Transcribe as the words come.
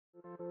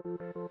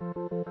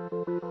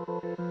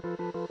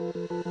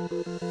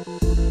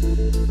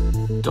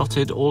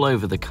Dotted all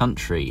over the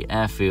country,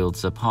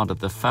 airfields are part of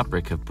the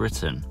fabric of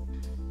Britain.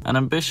 An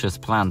ambitious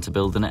plan to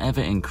build an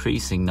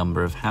ever-increasing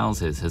number of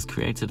houses has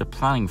created a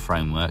planning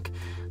framework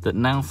that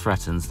now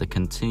threatens the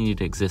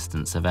continued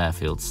existence of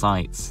airfield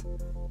sites.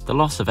 The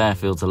loss of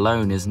airfields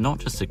alone is not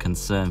just a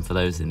concern for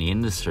those in the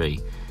industry,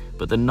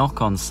 but the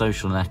knock-on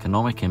social and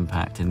economic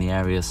impact in the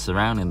areas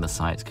surrounding the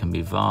sites can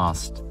be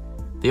vast.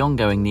 The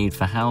ongoing need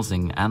for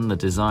housing and the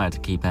desire to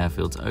keep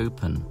airfields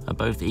open are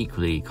both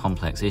equally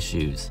complex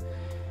issues.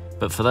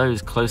 But for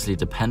those closely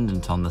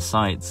dependent on the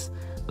sites,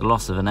 the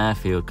loss of an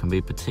airfield can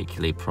be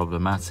particularly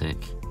problematic.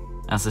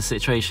 As the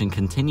situation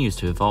continues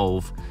to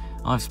evolve,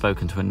 I've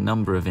spoken to a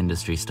number of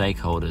industry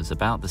stakeholders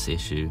about this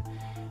issue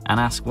and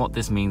asked what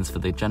this means for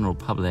the general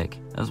public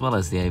as well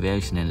as the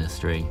aviation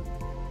industry.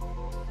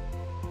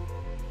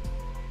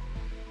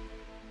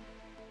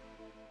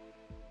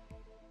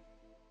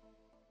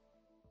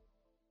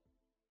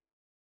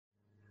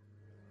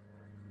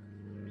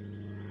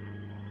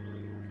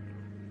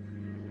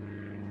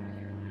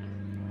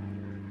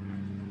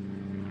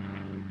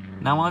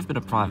 Now, I've been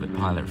a private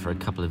pilot for a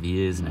couple of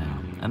years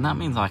now, and that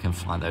means I can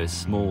fly those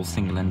small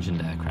single-engined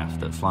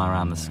aircraft that fly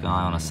around the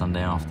sky on a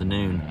Sunday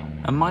afternoon.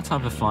 And my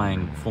type of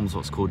flying forms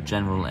what's called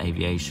General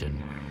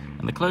Aviation,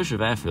 and the closure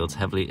of airfields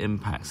heavily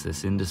impacts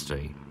this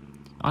industry.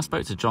 I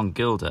spoke to John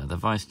Gilder, the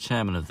Vice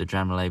Chairman of the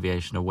General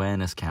Aviation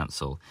Awareness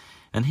Council,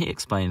 and he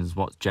explains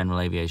what General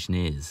Aviation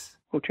is.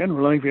 Well,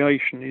 general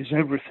aviation is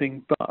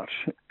everything but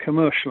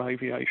commercial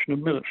aviation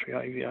and military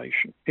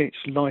aviation. It's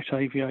light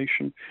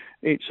aviation.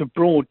 It's a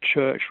broad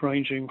church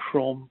ranging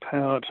from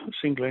powered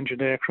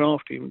single-engined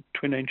aircraft, even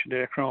twin-engined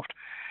aircraft,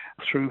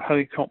 through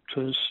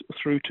helicopters,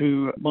 through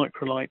to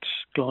microlights,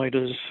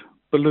 gliders,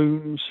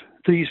 balloons,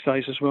 these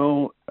days as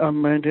well,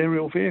 unmanned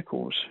aerial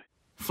vehicles.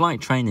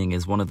 Flight training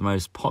is one of the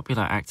most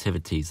popular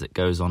activities that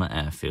goes on at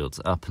airfields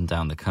up and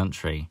down the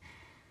country.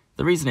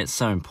 The reason it's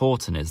so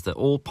important is that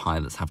all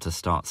pilots have to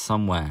start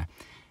somewhere.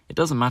 It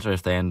doesn't matter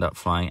if they end up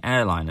flying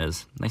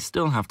airliners, they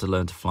still have to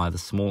learn to fly the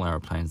small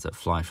aeroplanes that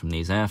fly from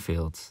these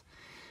airfields.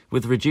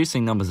 With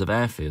reducing numbers of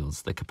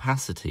airfields, the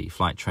capacity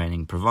flight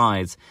training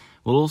provides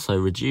will also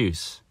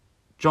reduce.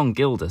 John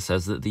Gilder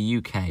says that the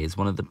UK is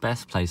one of the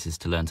best places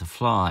to learn to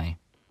fly.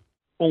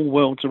 All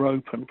worlds are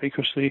open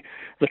because the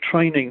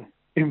training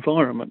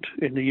environment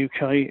in the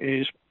UK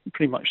is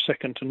pretty much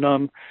second to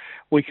none.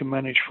 We can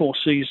manage 4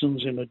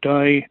 seasons in a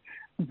day.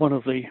 One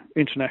of the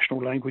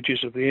international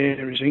languages of the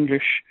air is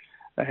English,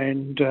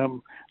 and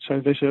so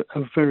there's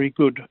a very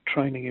good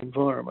training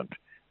environment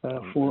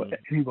for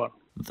anyone.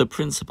 The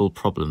principal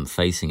problem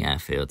facing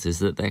airfields is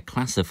that they're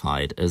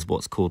classified as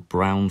what's called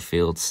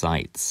brownfield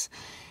sites,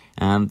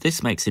 and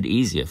this makes it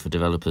easier for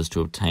developers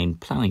to obtain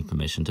planning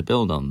permission to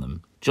build on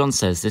them. John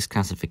says this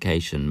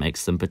classification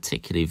makes them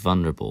particularly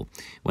vulnerable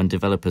when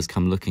developers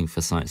come looking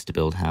for sites to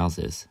build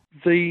houses.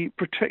 The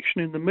protection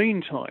in the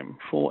meantime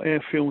for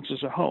airfields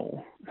as a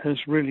whole has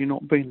really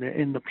not been there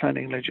in the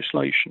planning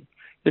legislation.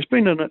 There's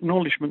been an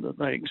acknowledgement that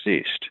they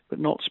exist, but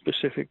not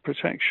specific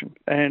protection.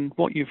 And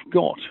what you've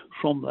got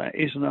from that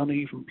is an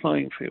uneven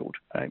playing field.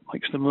 It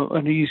makes them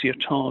an easier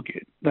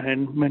target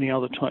than many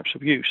other types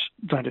of use.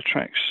 That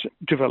attracts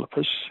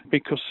developers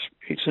because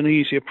it's an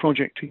easier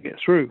project to get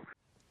through.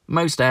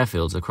 Most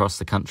airfields across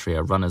the country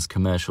are run as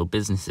commercial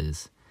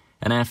businesses.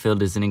 An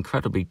airfield is an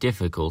incredibly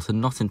difficult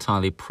and not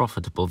entirely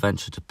profitable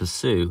venture to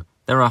pursue.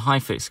 There are high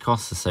fixed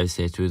costs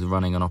associated with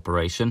running an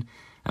operation,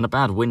 and a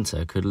bad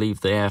winter could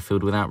leave the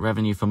airfield without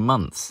revenue for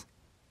months.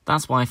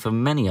 That's why for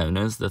many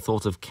owners, the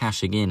thought of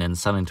cashing in and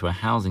selling to a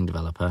housing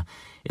developer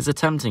is a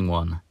tempting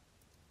one.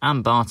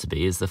 Anne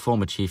Barterby is the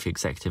former Chief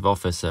Executive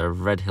Officer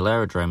of Red Hill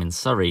Aerodrome in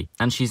Surrey,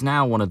 and she's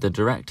now one of the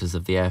directors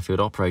of the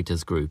Airfield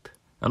Operators Group,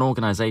 an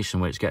organisation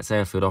which gets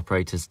airfield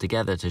operators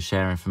together to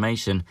share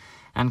information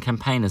and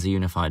campaign as a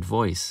unified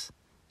voice.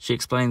 She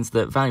explains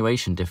that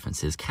valuation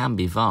differences can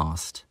be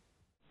vast.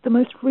 The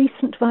most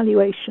recent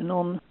valuation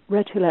on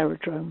Red Hill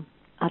Aerodrome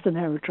as an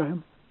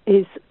aerodrome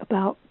is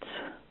about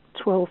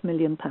 £12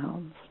 million.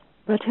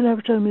 Red Hill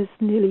Aerodrome is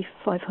nearly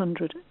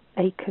 500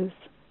 acres,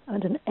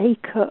 and an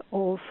acre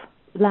of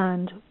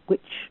land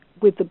which,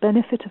 with the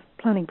benefit of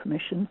planning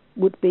permission,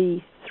 would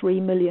be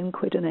 £3 million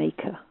an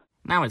acre.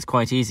 Now it's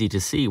quite easy to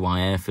see why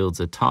airfields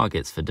are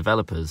targets for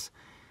developers.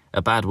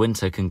 A bad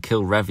winter can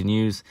kill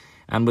revenues,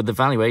 and with the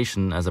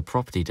valuation as a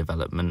property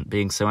development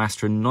being so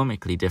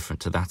astronomically different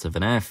to that of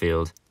an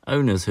airfield,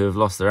 owners who have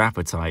lost their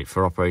appetite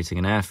for operating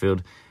an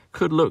airfield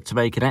could look to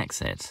make an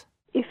exit.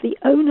 If the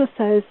owner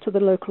says to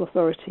the local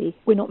authority,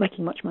 we're not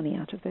making much money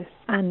out of this,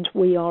 and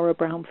we are a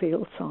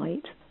brownfield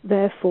site,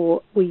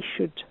 therefore we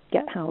should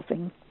get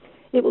housing,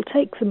 it will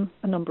take them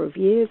a number of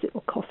years, it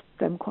will cost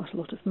them quite a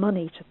lot of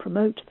money to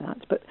promote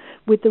that, but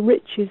with the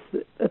riches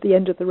at the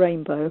end of the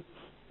rainbow,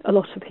 a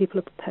lot of people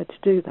are prepared to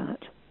do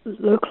that.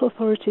 Local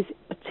authorities,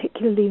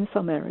 particularly in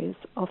some areas,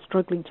 are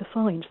struggling to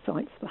find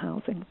sites for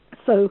housing.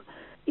 So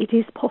it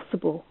is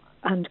possible,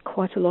 and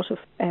quite a lot of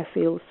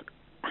airfields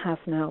have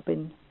now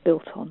been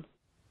built on.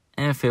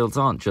 airfields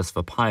aren't just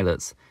for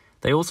pilots.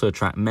 They also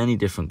attract many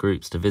different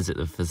groups to visit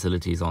the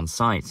facilities on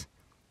site.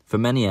 For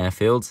many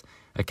airfields,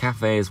 a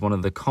cafe is one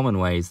of the common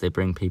ways they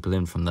bring people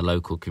in from the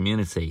local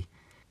community.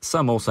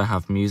 Some also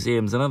have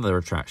museums and other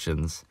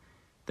attractions.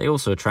 They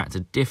also attract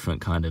a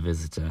different kind of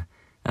visitor,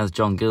 as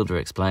John Gilder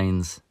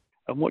explains.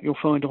 And what you'll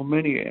find on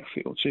many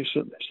airfields is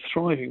that there's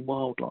thriving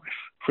wildlife.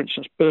 For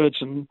instance, birds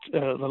and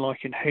the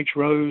like in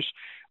hedgerows.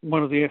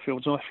 One of the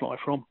airfields I fly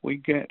from, we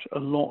get a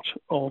lot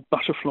of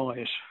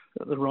butterflies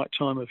at the right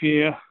time of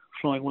year,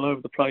 flying all over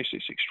the place.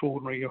 It's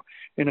extraordinary. You're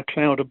in a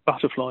cloud of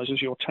butterflies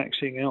as you're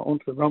taxiing out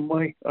onto the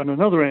runway. And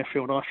another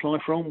airfield I fly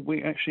from,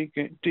 we actually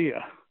get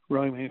deer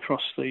roaming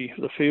across the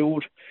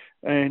field,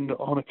 and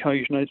on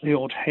occasion the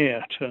odd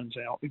hare turns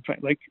out. In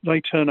fact,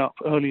 they turn up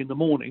early in the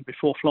morning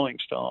before flying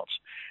starts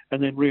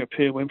and then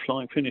reappear when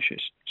flying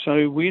finishes.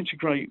 So we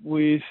integrate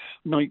with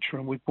nature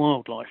and with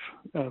wildlife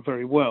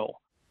very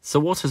well. So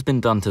what has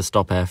been done to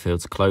stop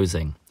airfields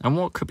closing, and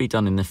what could be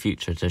done in the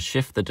future to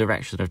shift the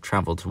direction of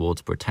travel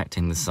towards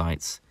protecting the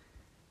sites?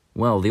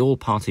 Well, the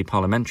all-party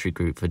parliamentary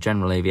group for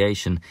general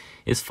aviation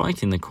is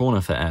fighting the corner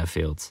for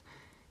airfields.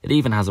 It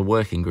even has a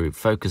working group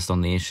focused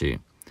on the issue.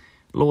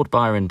 Lord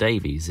Byron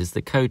Davies is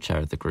the co-chair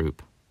of the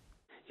group.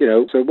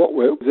 So what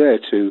we're there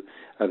to,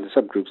 the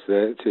subgroups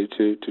there,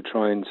 to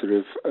try and sort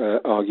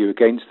of argue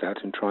against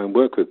that and try and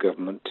work with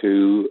government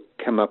to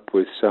come up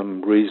with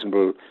some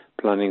reasonable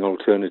planning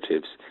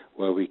alternatives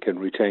where we can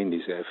retain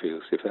these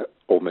airfields, if that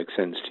all makes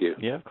sense to you.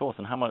 Yeah, of course.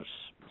 And how much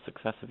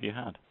success have you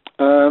had?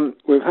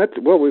 We've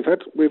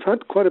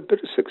had quite a bit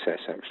of success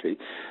actually.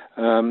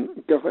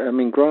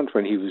 Grant,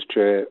 when he was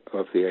chair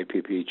of the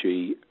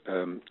APPG,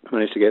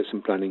 managed to get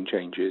some planning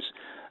changes.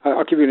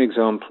 I'll give you an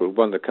example.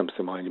 One that comes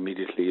to mind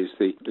immediately is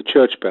the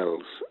church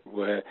bells,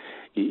 where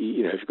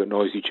if you've got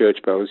noisy church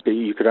bells,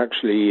 you could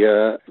actually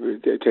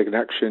take an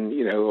action,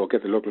 or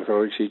get the local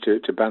authority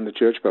to ban the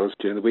church bells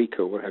during the week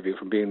or what have you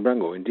from being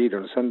rung, or indeed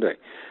on a Sunday.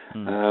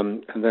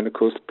 And then, of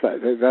course,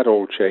 that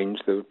all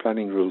changed. The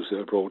planning rules that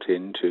were brought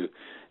in to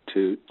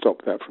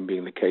stop that from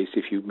being the case.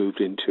 If you moved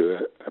into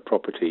a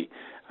property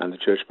and the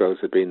church bells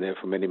had been there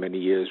for many, many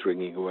years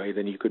ringing away,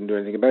 then you couldn't do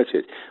anything about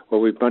it. Well,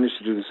 we've managed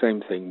to do the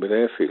same thing with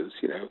airfields.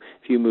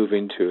 If you move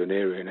into an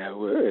area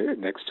now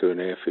next to an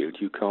airfield,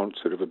 you can't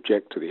sort of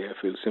object to the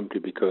airfield simply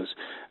because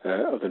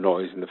of the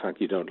noise and the fact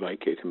you don't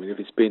like it. I mean, if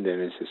it's been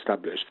there and it's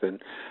established, then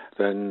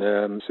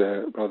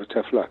it's rather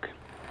tough luck.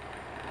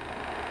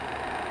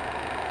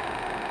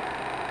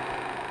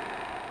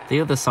 The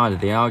other side of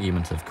the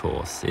argument, of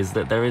course, is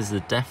that there is a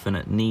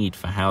definite need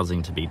for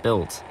housing to be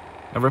built.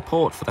 A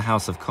report for the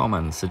House of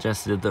Commons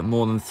suggested that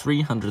more than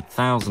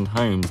 300,000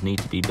 homes need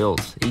to be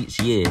built each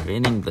year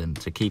in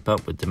England to keep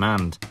up with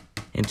demand.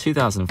 In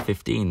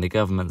 2015, the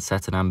government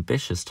set an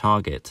ambitious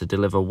target to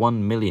deliver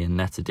 1 million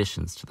net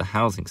additions to the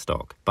housing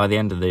stock by the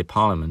end of the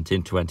Parliament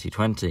in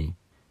 2020.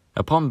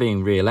 Upon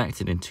being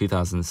re-elected in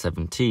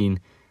 2017,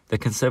 the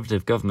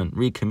Conservative government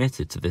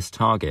recommitted to this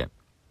target.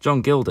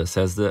 John Gilder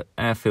says that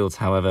airfields,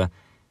 however,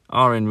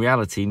 are in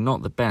reality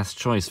not the best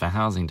choice for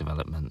housing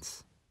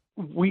developments.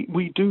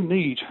 We do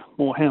need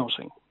more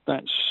housing.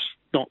 That's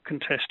not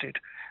contested.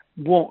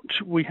 What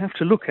we have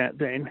to look at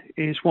then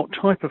is what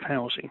type of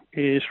housing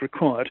is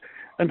required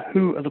and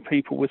who are the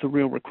people with a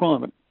real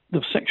requirement.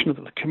 The section of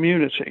the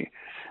community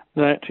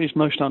that is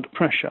most under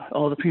pressure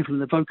are the people in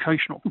the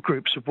vocational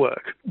groups of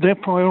work. Their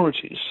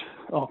priorities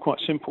are quite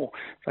simple.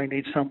 They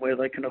need somewhere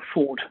they can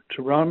afford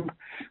to run.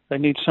 They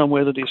need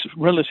somewhere that is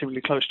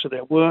relatively close to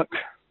their work,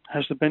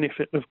 has the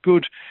benefit of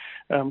good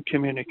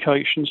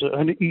communications,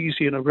 an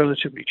easy and a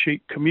relatively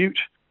cheap commute.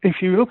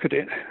 If you look at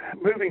it,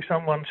 moving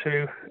someone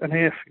to an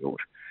airfield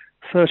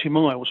 30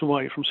 miles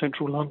away from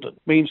central London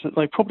means that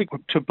they probably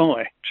got to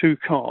buy 2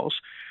 cars,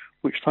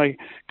 which they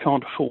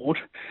can't afford.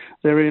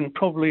 They're in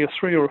probably a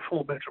 3 or a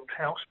 4 bedroom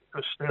house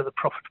because they're the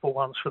profitable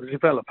ones for the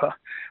developer,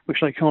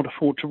 which they can't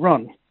afford to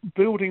run.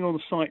 Building on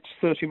sites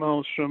 30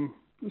 miles from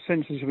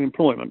centres of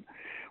employment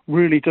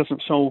really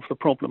doesn't solve the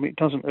problem. It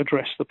doesn't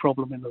address the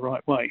problem in the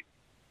right way.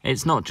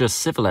 It's not just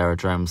civil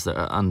aerodromes that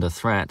are under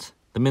threat.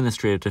 The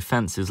Ministry of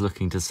Defence is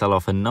looking to sell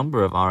off a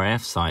number of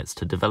RAF sites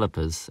to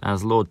developers,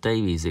 as Lord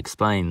Davies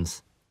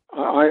explains.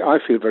 I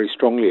feel very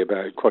strongly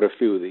about quite a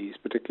few of these,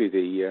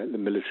 particularly the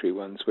military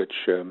ones, which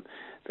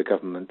the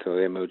government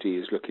or the MOD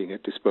is looking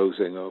at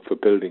disposing of or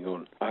building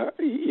on.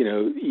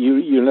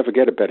 You'll never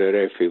get a better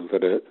airfield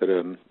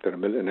than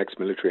an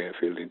ex-military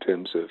airfield in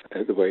terms of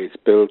the way it's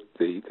built,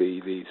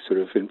 the sort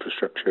of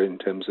infrastructure in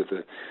terms of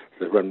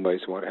the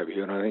runways and what have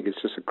you. And I think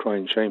it's just a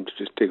crying shame to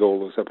just dig all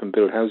those up and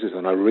build houses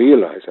on. I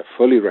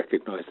fully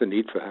recognise the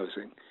need for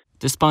housing.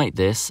 Despite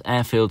this,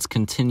 airfields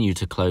continue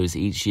to close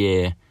each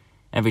year.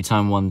 Every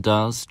time one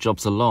does,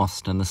 jobs are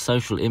lost and the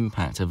social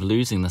impact of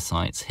losing the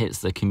sites hits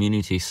the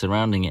community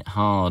surrounding it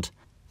hard.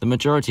 The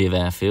majority of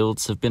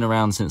airfields have been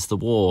around since the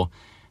war,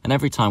 and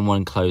every time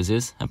one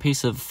closes, a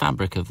piece of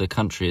fabric of the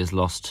country is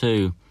lost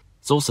too.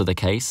 It's also the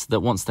case that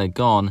once they're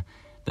gone,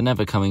 they're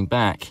never coming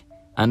back.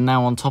 And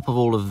now on top of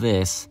all of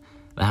this,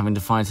 they're having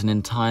to fight an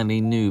entirely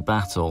new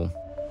battle.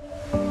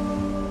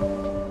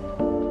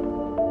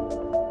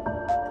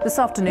 This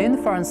afternoon,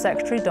 the Foreign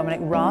Secretary, Dominic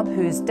Raab,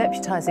 who's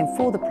deputising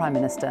for the Prime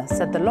Minister,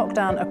 said the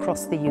lockdown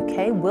across the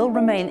UK will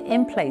remain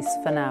in place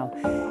for now.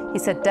 He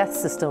said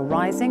deaths are still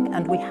rising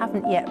and we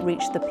haven't yet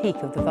reached the peak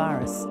of the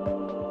virus.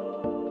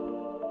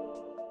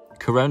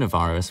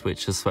 Coronavirus,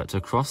 which has swept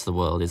across the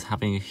world, is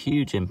having a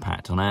huge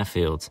impact on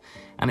airfields,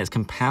 and it's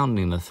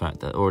compounding the threat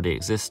that already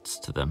exists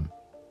to them.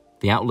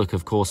 The outlook,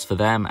 of course, for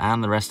them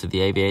and the rest of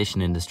the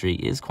aviation industry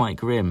is quite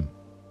grim.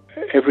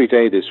 Every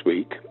day this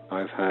week,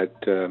 I've had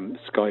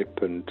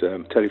Skype and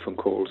telephone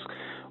calls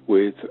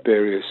with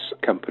various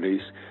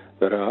companies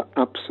that are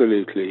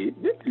absolutely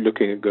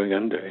looking at going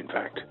under, in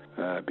fact,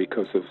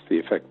 because of the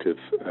effect of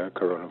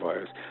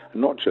coronavirus.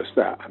 And not just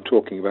that, I'm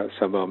talking about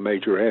some of our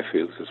major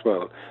airfields as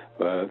well,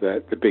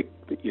 that the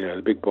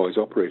big boys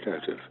operate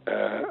out of.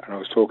 And I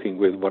was talking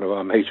with one of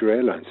our major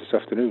airlines this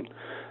afternoon.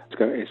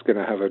 It's going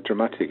to have a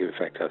dramatic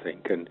effect, I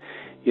think, and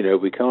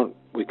we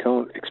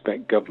can't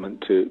expect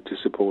government to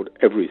support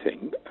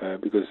everything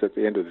because at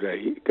the end of the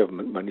day,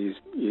 government money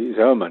is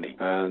our money,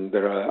 and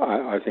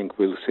I think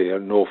we'll see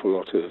an awful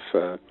lot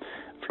of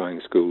flying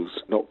schools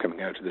not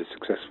coming out of this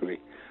successfully,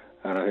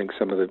 and I think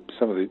some of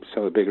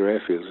the bigger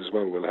airfields as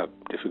well will have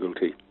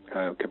difficulty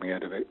coming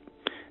out of it.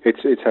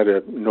 It's had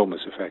an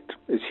enormous effect.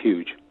 It's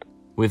huge.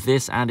 With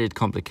this added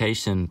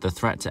complication, the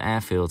threat to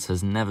airfields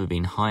has never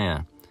been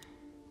higher.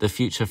 The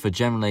future for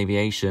general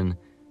aviation,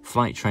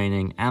 flight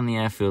training and the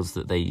airfields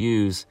that they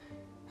use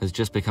has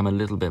just become a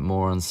little bit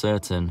more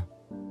uncertain.